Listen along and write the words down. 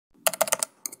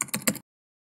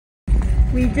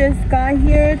We just got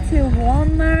here to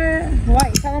Walmart.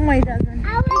 Why? Tell them why, Jasmine.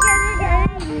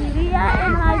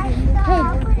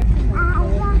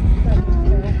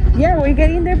 Yeah, we're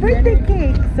getting their birthday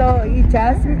cake. So,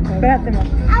 Jasmine, espérate, Mom.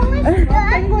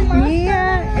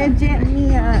 Mia and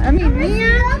Mia and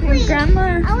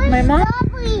Grandma, my mom,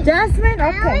 Jasmine,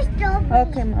 okay.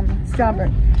 Okay, Mama,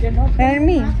 strawberry. And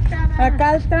me,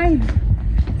 acá traen.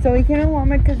 So we came to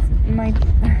Walmart because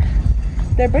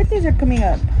their birthdays are coming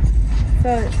up. So,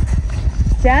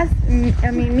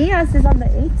 Mia's is on the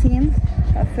 18th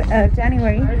of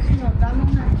January,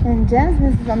 and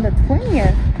Jasmine's is on the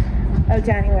 20th of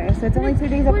January. So it's only 2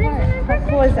 days apart. How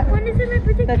cool is that? When is it my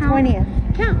birthday? The 20th.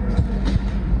 Count.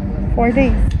 4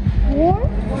 days. 4?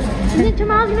 And then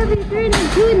tomorrow's gonna be 3, and then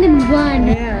 2, and then 1.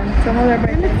 Yeah, some of their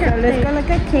birthdays. So let's go look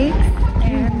at cakes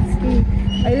and see.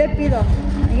 Ahí le pido.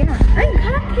 Yeah. And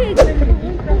cupcakes.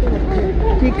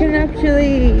 You can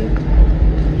actually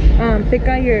pick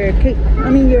out your cake.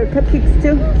 Your cupcakes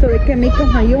too, so they can make them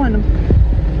how you want them.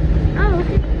 Oh,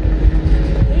 okay.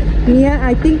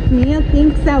 I think Mia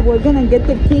thinks that we're gonna get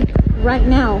the cake right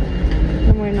now,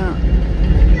 and we're not.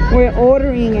 We're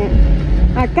ordering it.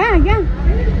 Acá, yeah.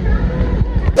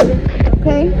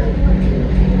 Okay.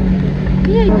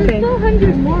 Yeah, there's still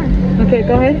 100 more. Okay,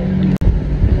 go ahead.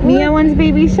 Mia wants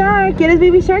baby shark. ¿Quieres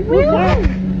baby shark, Mia?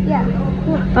 Yeah.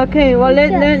 Okay, well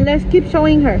let's keep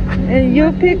showing her. And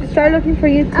you start looking for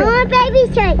you too. I want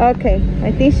baby shark. Okay,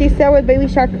 I think she started with baby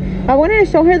shark. I wanted to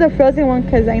show her the frozen one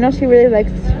because I know she really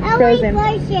likes frozen.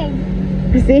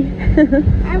 You see?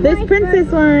 This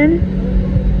princess one.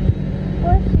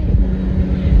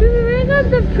 Remember I got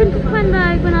the princess one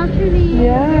bag when I was really...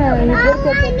 Yeah, you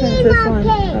did get the princess one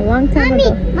a long time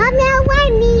ago. Mommy, I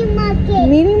want Minnie Mouse cake.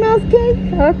 Minnie Mouse cake?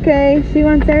 Okay, she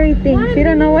wants everything. She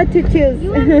don't know what to choose.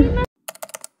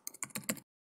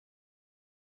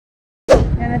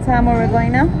 Tell them where we're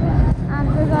going now?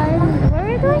 Where are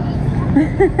we going?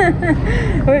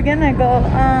 We're gonna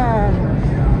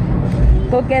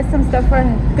go get some stuff for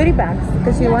her goodie bags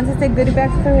because she wants to take goodie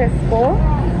bags to her school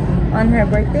on her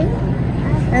birthday,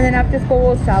 and then after school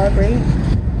we'll celebrate.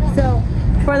 So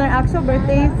for their actual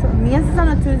birthdays, Mia's is on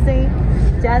a Tuesday,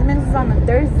 Jasmine's is on a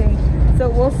Thursday, so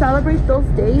we'll celebrate those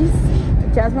days.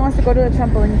 Jasmine wants to go to the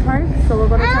trampoline park, so we'll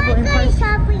go to the trampoline park.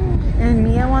 Shopping. And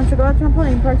Mia wants to go to the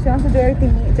trampoline park. She wants to do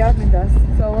everything Jasmine does.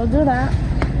 So we'll do that.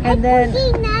 And then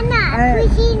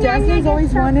Jasmine's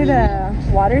always wanted a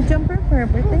water jumper for her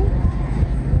birthday.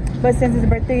 But since his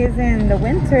birthday is in the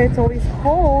winter, it's always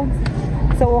cold.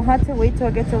 So we'll have to wait till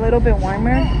it gets a little bit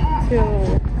warmer to...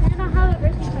 I don't have a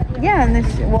birthday party. Yeah, and then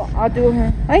I'll do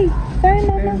her... Ay, sorry,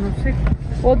 Mama.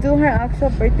 We'll do her actual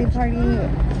birthday party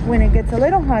when it gets a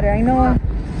little hotter. I know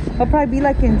it'll probably be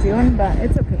like in June, but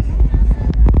it's okay.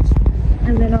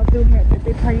 And then I'll do her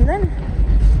birthday party then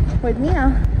with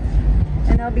Mia,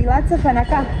 and it'll be lots of fun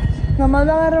acá. Nomás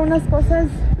voy a agarrar unas cosas.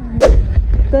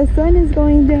 The sun is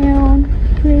going down.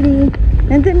 Pretty.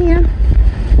 Enter, Mia.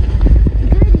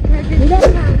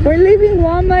 We're leaving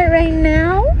Walmart right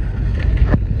now.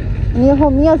 And you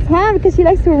hold Mia's hand because she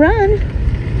likes to run.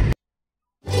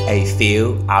 A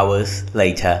few hours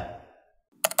later.